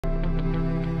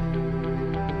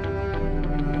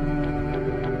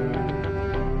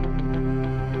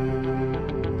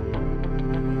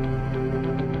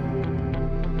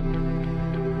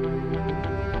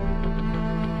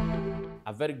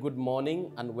very good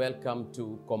morning and welcome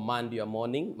to Command Your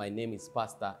Morning. My name is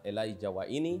Pastor Elijah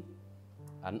Waini,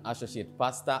 an associate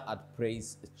pastor at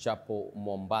Praise Chapel,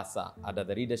 Mombasa, under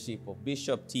the leadership of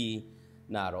Bishop T.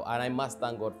 Naro. And I must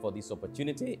thank God for this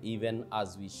opportunity, even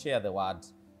as we share the word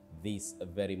this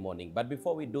very morning. But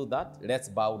before we do that, let's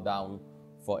bow down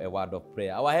for a word of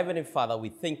prayer. Our Heavenly Father, we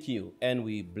thank you and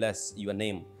we bless your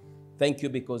name. Thank you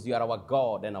because you are our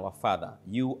God and our Father.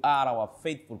 You are our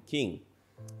faithful King.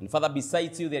 And Father,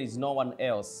 besides you, there is no one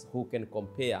else who can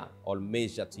compare or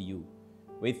measure to you.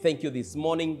 We thank you this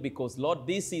morning because, Lord,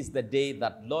 this is the day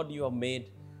that, Lord, you have made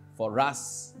for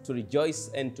us to rejoice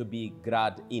and to be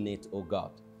glad in it, O God.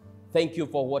 Thank you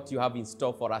for what you have in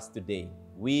store for us today.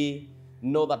 We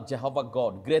know that, Jehovah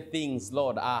God, great things,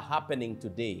 Lord, are happening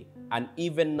today. And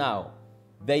even now,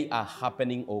 they are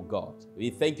happening, O God.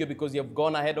 We thank you because you have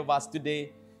gone ahead of us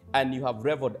today and you have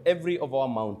reveled every of our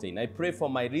mountain. I pray for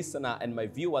my listener and my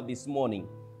viewer this morning.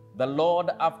 The Lord,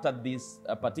 after this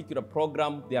particular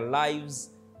program, their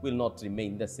lives will not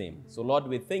remain the same. So, Lord,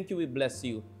 we thank you, we bless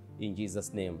you in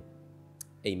Jesus' name.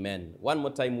 Amen. One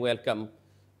more time, welcome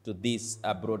to this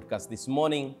broadcast this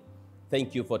morning.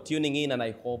 Thank you for tuning in, and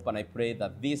I hope and I pray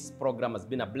that this program has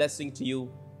been a blessing to you.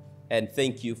 And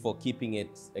thank you for keeping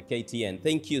it a KTN.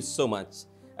 Thank you so much.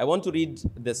 I want to read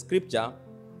the scripture,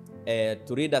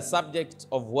 to read a subject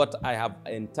of what I have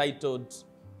entitled,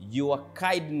 Your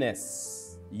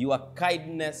Kindness. Your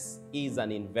kindness is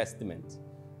an investment.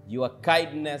 Your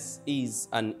kindness is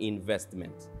an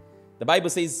investment. The Bible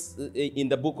says in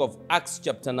the book of Acts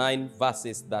chapter 9,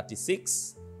 verses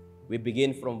 36. We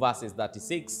begin from verses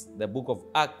 36. The book of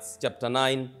Acts chapter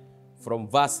 9 from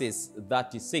verses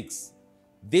 36.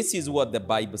 This is what the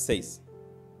Bible says.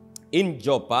 In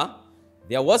Joppa,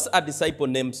 there was a disciple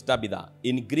named Tabitha.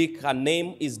 In Greek, her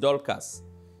name is Dorcas.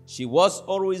 She was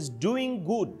always doing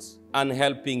good and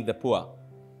helping the poor.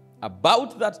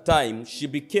 About that time, she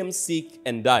became sick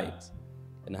and died.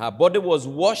 And her body was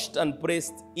washed and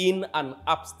placed in an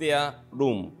upstairs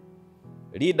room.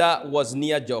 Lydda was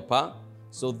near Joppa.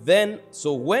 So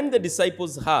when the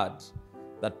disciples heard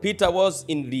that Peter was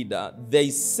in Lydda, they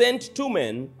sent 2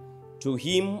 men to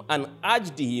him and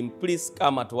urged him, please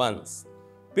come at once.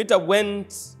 Peter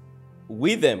went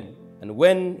with them, and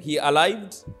when he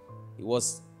arrived, he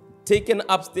was taken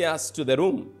upstairs to the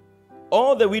room.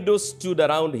 All the widows stood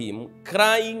around him,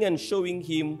 crying and showing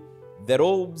him the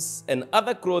robes and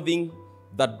other clothing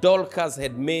that Dorcas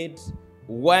had made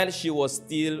while she was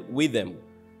still with them.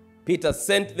 Peter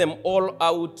sent them all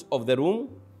out of the room.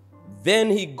 Then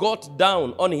he got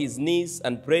down on his knees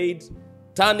and prayed.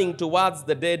 Turning towards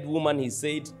the dead woman, he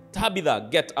said, Tabitha,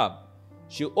 get up.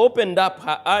 She opened up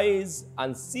her eyes,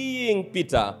 and seeing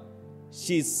Peter,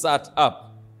 she sat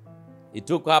up. He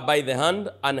took her by the hand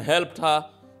and helped her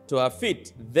to her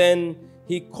feet. Then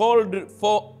he called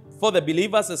for the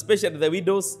believers, especially the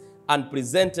widows, and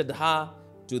presented her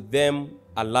to them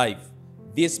alive.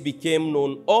 This became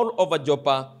known all over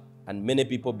Joppa, and many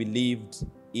people believed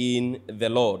in the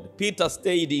Lord. Peter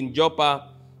stayed in Joppa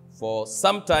for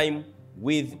some time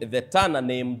with the tanner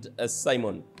named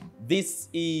Simon. This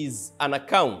is an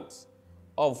account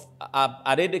of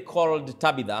a lady called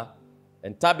Tabitha,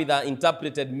 and Tabitha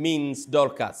interpreted means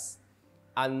Dorcas.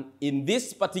 And in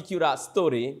this particular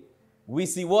story, we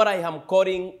see what I am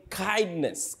calling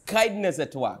kindness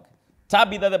at work.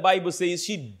 Tabitha, the Bible says,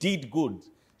 she did good.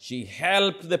 She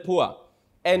helped the poor,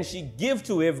 and she gave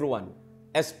to everyone,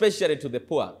 especially to the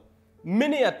poor.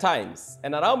 Many a times,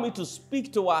 and allow me to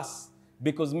speak to us,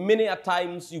 because many a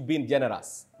times you've been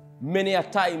generous. Many a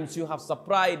times you have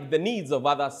supplied the needs of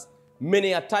others.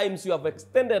 Many a times you have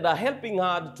extended a helping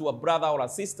hand to a brother or a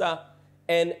sister,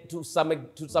 and to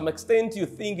some extent you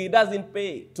think it doesn't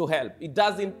pay to help. It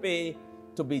doesn't pay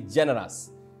to be generous.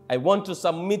 I want to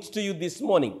submit to you this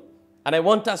morning, and I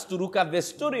want us to look at the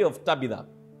story of Tabitha,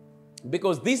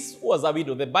 because this was a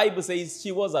widow. The Bible says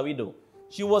she was a widow.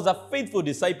 She was a faithful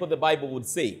disciple, the Bible would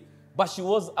say, but she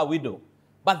was a widow.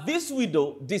 But this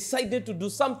widow decided to do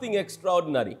something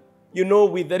extraordinary. You know,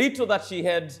 with the little that she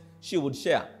had, she would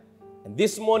share. And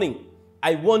this morning,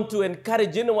 I want to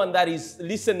encourage anyone that is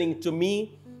listening to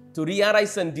me to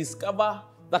realize and discover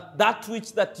that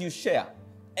which that you share,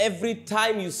 every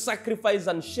time you sacrifice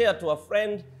and share to a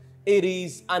friend, it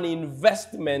is an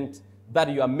investment that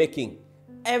you are making.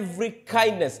 Every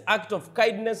kindness, act of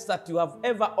kindness that you have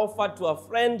ever offered to a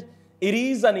friend, it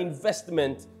is an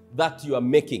investment that you are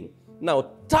making.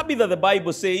 Now, Tabitha, the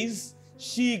Bible says,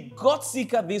 she got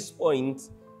sick at this point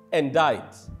and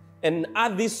died. And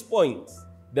at this point,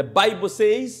 the Bible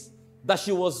says that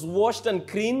she was washed and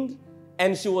cleaned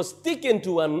and she was taken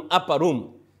to an upper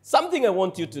room. Something I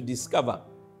want you to discover.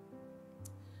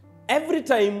 every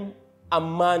time a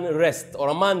man rests or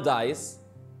a man dies,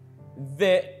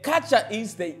 the culture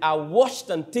is they are washed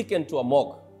and taken to a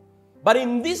morgue. But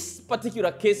in this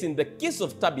particular case, in the case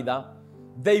of Tabitha,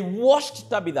 they washed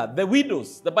Tabitha, the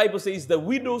widows. The Bible says the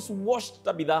widows washed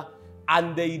Tabitha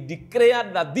and they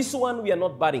declared that this one we are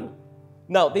not burying.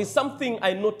 Now, there's something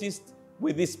I noticed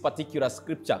with this particular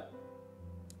scripture.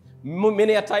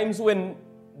 Many a times when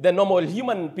the normal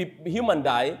human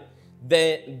die,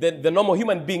 the normal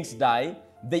human beings die,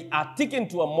 they are taken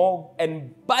to a morgue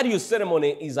and burial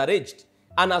ceremony is arranged.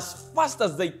 And as fast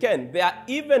as they can, there are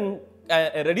even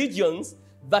religions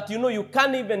that, you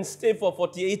can't even stay for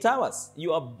 48 hours.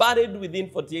 You are buried within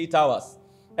 48 hours.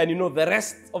 And, the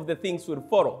rest of the things will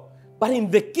follow. But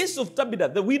in the case of Tabitha,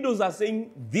 the widows are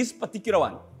saying, this particular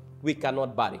one, we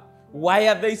cannot bury. Why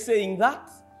are they saying that?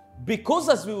 Because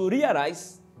as we will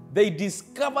realize, they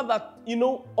discover that,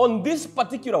 on this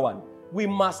particular one, we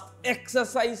must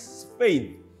exercise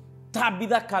faith.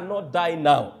 Tabitha cannot die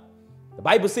now. The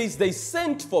Bible says they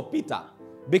sent for Peter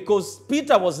because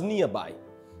Peter was nearby.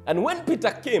 And when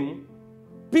Peter came,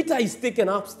 Peter is taken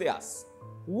upstairs.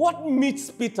 What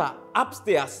meets Peter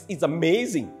upstairs is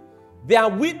amazing. There are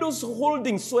widows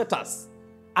holding sweaters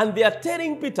and they are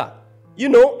telling Peter,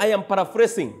 I am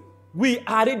paraphrasing, we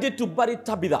are ready to bury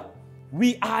Tabitha.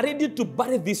 We are ready to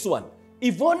bury this one.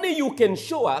 If only you can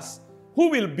show us who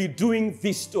will be doing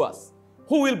this to us,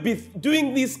 who will be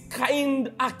doing these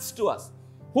kind acts to us,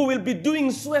 who will be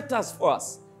doing sweaters for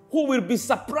us, who will be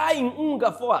supplying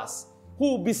unga for us,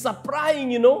 who will be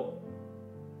supplying,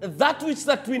 that which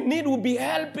that we need will be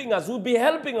helping us, will be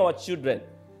helping our children.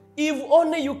 If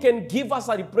only you can give us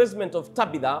a replacement of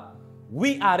Tabitha,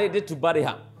 we are ready to bury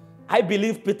her. I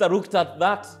believe Peter looked at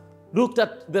that, looked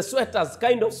at the sweaters,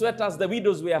 kind of sweaters the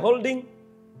widows were holding,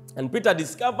 and Peter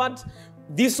discovered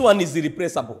this one is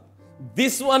irreplaceable.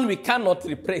 This one we cannot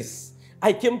replace.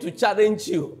 I came to challenge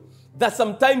you that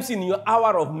sometimes in your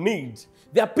hour of need,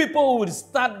 there are people who will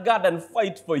start guard and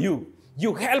fight for you.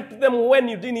 You helped them when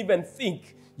you didn't even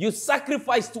think. You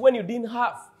sacrificed when you didn't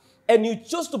have. And you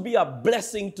chose to be a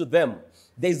blessing to them.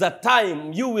 There's a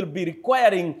time you will be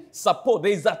requiring support.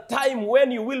 There's a time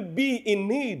when you will be in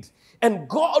need. And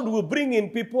God will bring in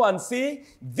people and say,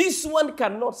 this one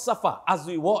cannot suffer as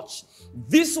we watch.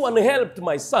 This one helped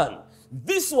my son.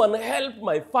 This one helped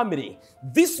my family.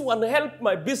 This one helped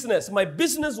my business. My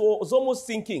business was almost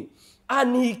sinking.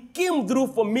 And he came through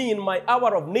for me in my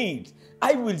hour of need.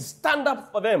 I will stand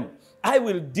up for them. I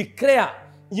will declare,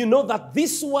 that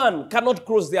this one cannot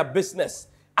close their business.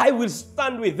 I will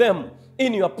stand with them.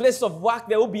 In your place of work,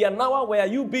 there will be an hour where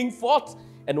you being fought.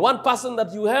 And one person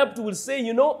that you helped will say,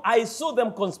 I saw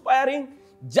them conspiring.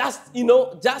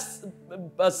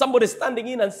 Somebody standing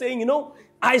in and saying,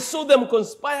 I saw them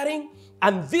conspiring.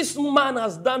 And this man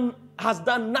has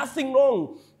done nothing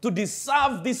wrong to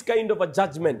deserve this kind of a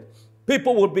judgment.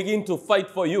 People will begin to fight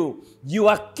for you.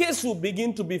 Your case will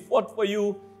begin to be fought for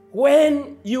you.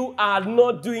 When you are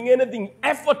not doing anything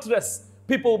effortless,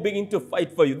 people will begin to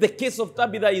fight for you. The case of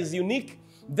Tabitha is unique.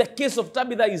 The case of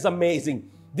Tabitha is amazing.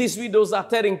 These widows are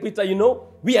telling Peter,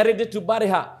 we are ready to bury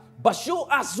her. But show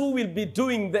us who will be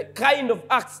doing the kind of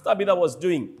acts Tabitha was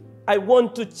doing. I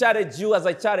want to challenge you as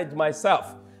I challenge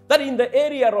myself, that in the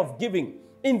area of giving,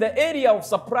 in the area of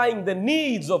supplying the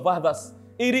needs of others,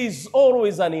 it is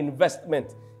always an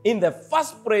investment. In the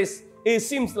first place, it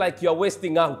seems like you're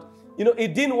wasting out.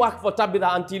 It didn't work for Tabitha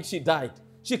until she died.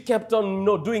 She kept on,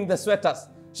 doing the sweaters.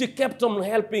 She kept on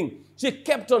helping. She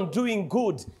kept on doing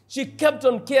good. She kept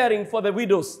on caring for the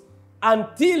widows.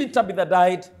 Until Tabitha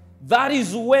died, that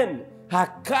is when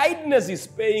her kindness is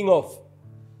paying off.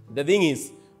 The thing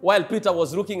is, while Peter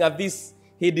was looking at this,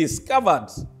 he discovered,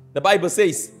 the Bible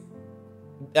says,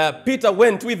 Peter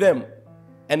went with them.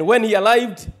 And when he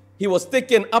arrived, he was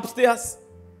taken upstairs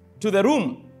to the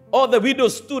room. All the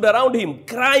widows stood around him,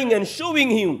 crying and showing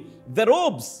him the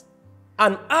robes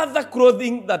and other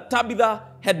clothing that Tabitha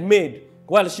had made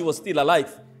while she was still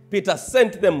alive. Peter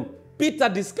sent them. Peter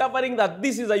discovering that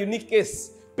this is a unique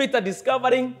case. Peter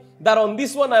discovering that on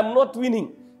this one I'm not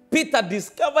winning. Peter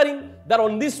discovering that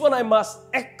on this one I must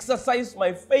exercise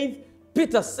my faith.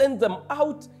 Peter sent them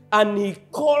out and he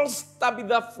calls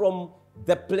Tabitha from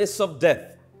the place of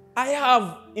death. I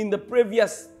have in the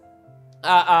previous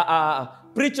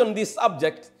preach on this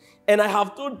subject, and I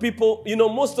have told people,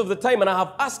 most of the time, and I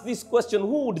have asked this question,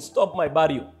 who would stop my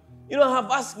burial? I have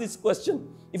asked this question.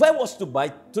 If I was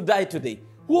to die today,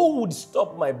 who would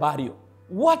stop my burial?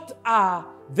 What are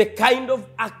the kind of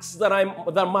acts that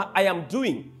I am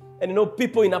doing? And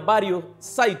people in a burial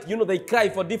site, they cry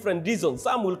for different reasons.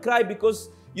 Some will cry because,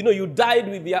 you died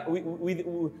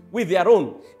with their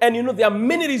own. And there are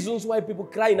many reasons why people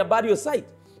cry in a burial site.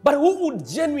 But who would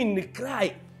genuinely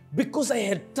cry because I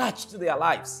had touched their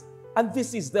lives? And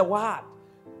this is the word.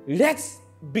 Let's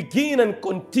begin and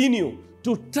continue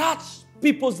to touch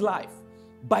people's life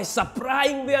by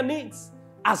supplying their needs,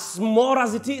 as small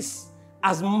as it is,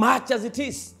 as much as it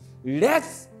is.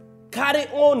 Let's carry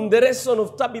on the lesson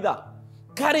of Tabitha.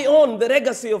 Carry on the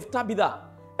legacy of Tabitha.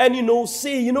 And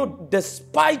say,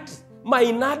 despite my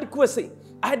inadequacy,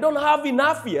 I don't have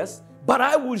enough years, but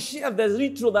I will share the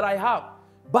little that I have.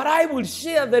 But I will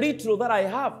share the little that I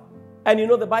have. And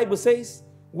the Bible says,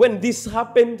 when this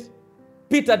happened,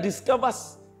 Peter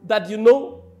discovers that,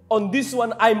 on this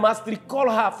one, I must recall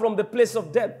her from the place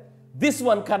of death. This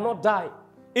one cannot die.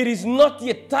 It is not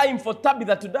yet time for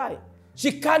Tabitha to die.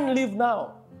 She can't live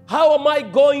now. How am I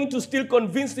going to still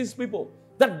convince these people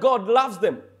that God loves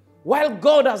them, while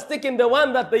God has taken the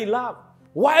one that they love,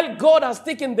 while God has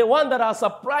taken the one that has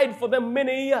supplied for them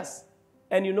many years?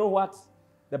 And you know what?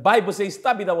 The Bible says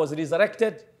Tabitha was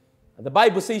resurrected. And the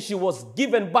Bible says she was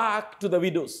given back to the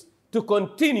widows to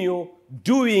continue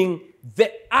doing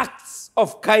the acts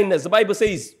of kindness. The Bible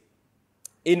says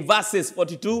in verses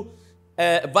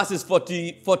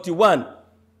 41,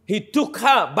 he took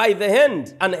her by the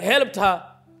hand and helped her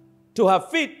to her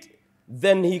feet.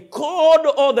 Then he called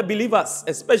all the believers,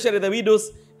 especially the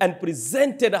widows, and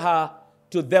presented her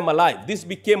to them alive. This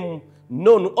became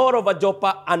known all over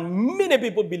Joppa, and many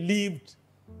people believed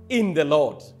in the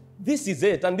Lord. This is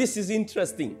it, and this is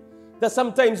interesting. That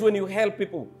sometimes when you help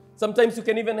people, sometimes you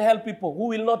can even help people who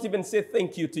will not even say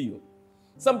thank you to you.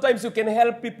 Sometimes you can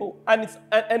help people, and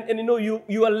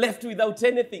you are left without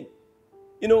anything.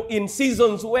 In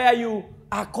seasons where you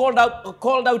are called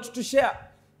out to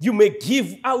share, you may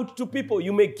give out to people.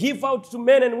 You may give out to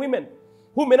men and women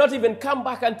who may not even come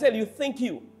back and tell you thank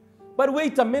you. But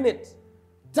wait a minute.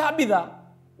 Tabitha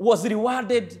was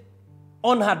rewarded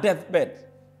on her deathbed.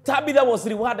 Tabitha was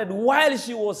rewarded while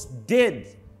she was dead.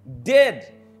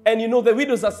 And the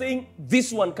widows are saying,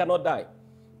 this one cannot die.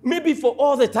 Maybe for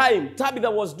all the time,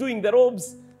 Tabitha was doing the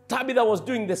robes. Tabitha was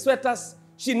doing the sweaters.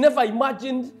 She never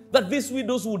imagined that these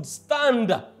widows would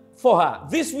stand for her.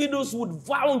 These widows would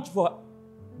vouch for her.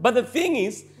 But the thing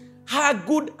is, her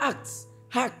good acts,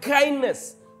 her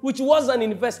kindness, which was an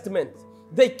investment,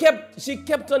 she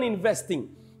kept on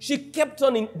investing. She kept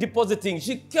on depositing.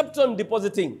 She kept on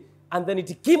depositing. And then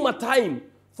it came a time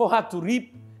for her to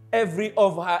reap every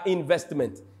of her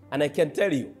investment. And I can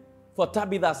tell you, for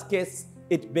Tabitha's case,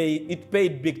 it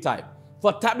paid big time.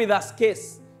 For Tabitha's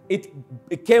case,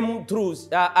 it came through,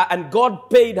 and God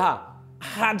paid her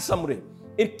handsomely.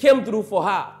 It came through for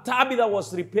her. Tabitha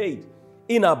was repaid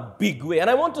in a big way. And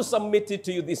I want to submit it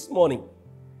to you this morning.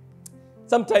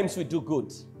 Sometimes we do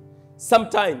good.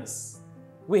 Sometimes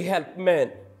we help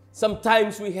men.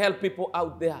 Sometimes we help people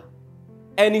out there.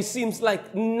 And it seems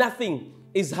like nothing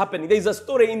is happening. There's a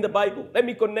story in the Bible. Let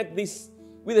me connect this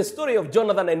with the story of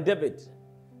Jonathan and David.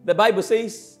 The Bible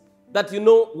says that,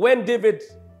 when David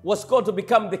was called to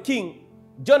become the king,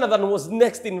 Jonathan was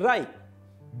next in line.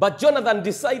 But Jonathan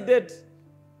decided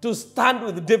to stand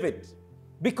with David,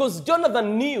 because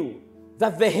Jonathan knew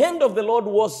that the hand of the Lord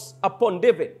was upon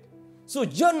David. So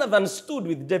Jonathan stood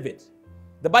with David.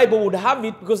 The Bible would have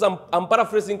it, because I'm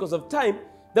paraphrasing because of time,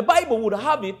 the Bible would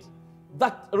have it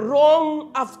that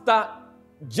long after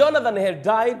Jonathan had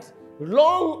died,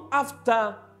 long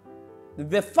after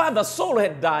the father Saul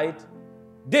had died,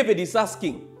 David is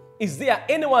asking, is there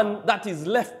anyone that is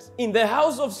left in the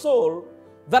house of Saul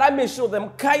that I may show them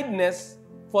kindness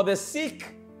for the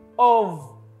sake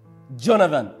of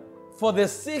Jonathan? For the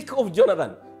sake of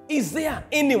Jonathan. Is there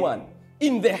anyone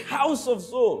in the house of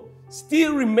Saul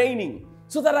still remaining,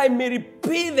 so that I may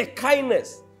repay the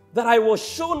kindness that I was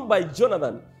shown by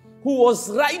Jonathan, who was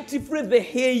rightfully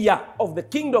the heir of the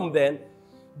kingdom then,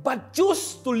 but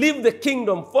chose to leave the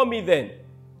kingdom for me then?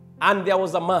 And there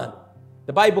was a man.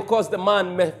 The Bible calls the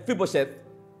man Mephibosheth,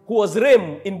 who was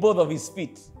lame in both of his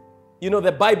feet.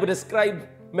 The Bible described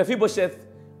Mephibosheth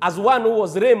as one who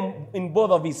was lame in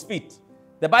both of his feet.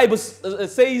 The Bible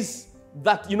says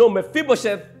that,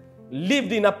 Mephibosheth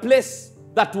lived in a place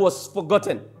that was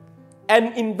forgotten.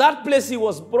 And in that place he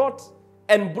was brought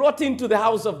into the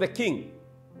house of the king.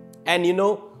 And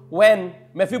when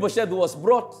Mephibosheth was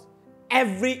brought,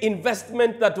 every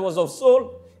investment that was of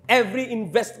Saul, every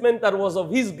investment that was of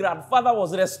his grandfather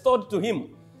was restored to him.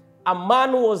 A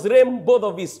man who was lame both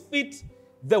of his feet,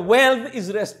 the wealth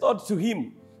is restored to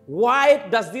him. Why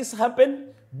does this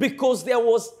happen? Because there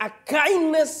was a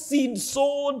kindness seed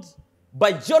sowed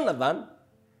by Jonathan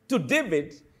to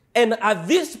David, and at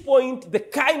this point, the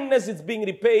kindness is being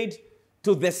repaid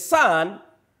to the son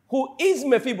who is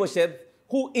Mephibosheth,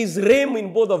 who is lame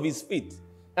in both of his feet.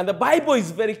 And the Bible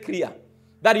is very clear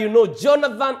that,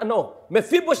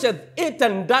 Mephibosheth ate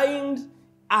and dined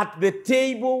at the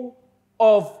table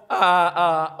of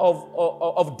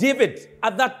David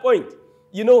at that point.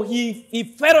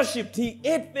 He fellowshipped, he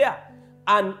ate there.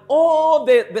 And all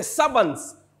the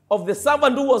servants of the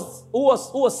servant who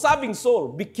was serving Saul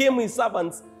became his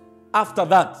servants after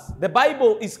that. The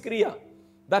Bible is clear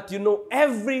that,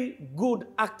 every good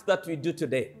act that we do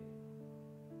today,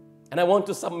 and I want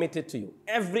to submit it to you,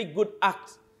 every good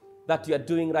act that you are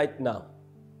doing right now,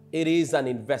 it is an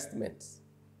investment.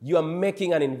 You are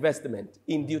making an investment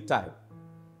in due time.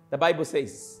 The Bible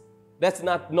says, let's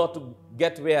not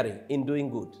get weary in doing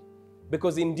good,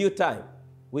 because in due time,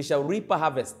 we shall reap a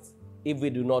harvest if we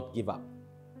do not give up.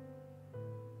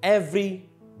 Every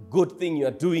good thing you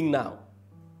are doing now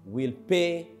will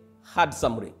pay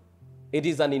handsomely. It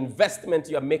is an investment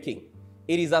you are making.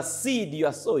 It is a seed you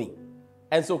are sowing.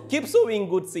 And so keep sowing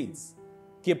good seeds.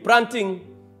 Keep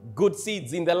planting good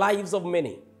seeds in the lives of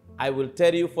many. I will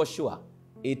tell you for sure,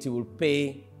 it will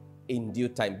pay in due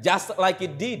time. Just like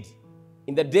it did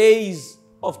in the days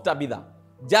of Tabitha.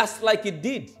 Just like it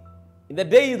did in the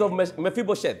days of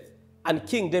Mephibosheth and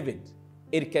King David.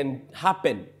 It can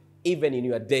happen even in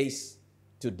your days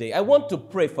today. I want to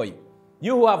pray for you.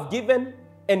 You who have given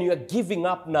and you are giving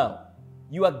up now.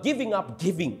 You are giving up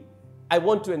giving. I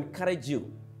want to encourage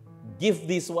you. Give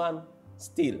this one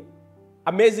still.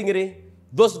 Amazingly,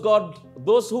 those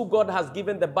who God has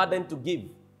given the burden to give,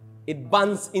 it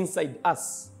burns inside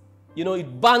us.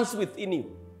 It burns within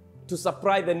you to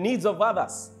supply the needs of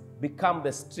others. Become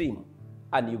the stream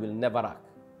and you will never lack.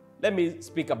 Let me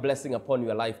speak a blessing upon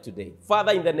your life today.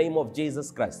 Father, in the name of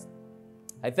Jesus Christ,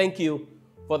 I thank you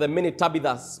for the many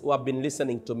Tabithas who have been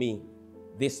listening to me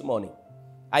this morning.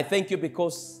 I thank you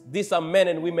because these are men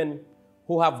and women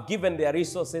who have given their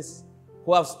resources,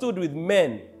 who have stood with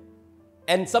men,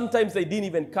 and sometimes they didn't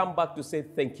even come back to say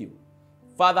thank you.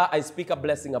 Father, I speak a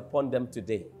blessing upon them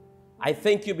today. I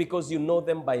thank you because you know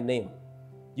them by name.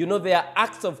 You know their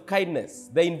acts of kindness,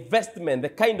 the investment, the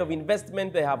kind of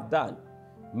investment they have done.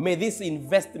 May this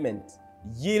investment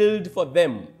yield for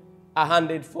them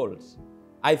 100-fold.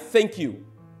 I thank you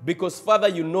because, Father,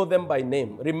 you know them by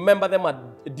name. Remember them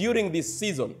during this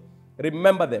season.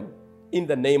 Remember them in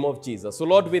the name of Jesus. So,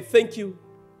 Lord, we thank you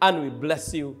and we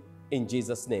bless you in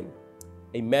Jesus' name.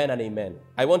 Amen and amen.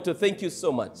 I want to thank you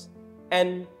so much.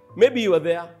 And maybe you are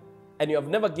there and you have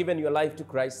never given your life to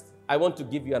Christ. I want to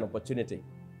give you an opportunity.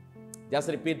 Just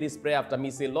repeat this prayer after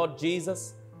me. Say, Lord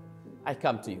Jesus, I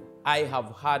come to you. I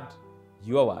have heard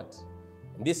your word.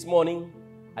 And this morning,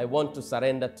 I want to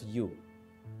surrender to you.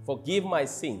 Forgive my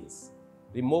sins.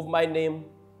 Remove my name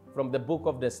from the book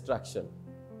of destruction.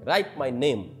 Write my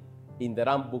name in the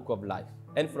Ram book of life.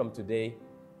 And from today,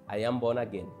 I am born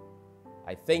again.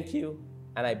 I thank you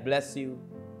and I bless you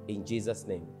in Jesus'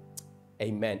 name.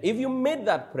 Amen. If you made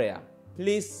that prayer,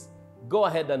 please go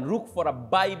ahead and look for a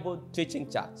Bible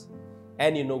teaching church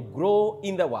and, grow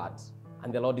in the word,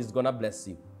 and the Lord is going to bless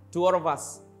you. To all of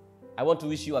us, I want to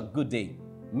wish you a good day.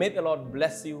 May the Lord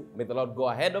bless you. May the Lord go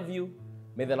ahead of you.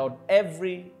 May the Lord,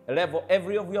 every level,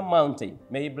 every of your mountain,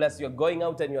 may He bless you going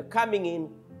out and you're coming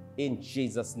in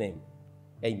Jesus' name.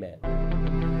 Amen.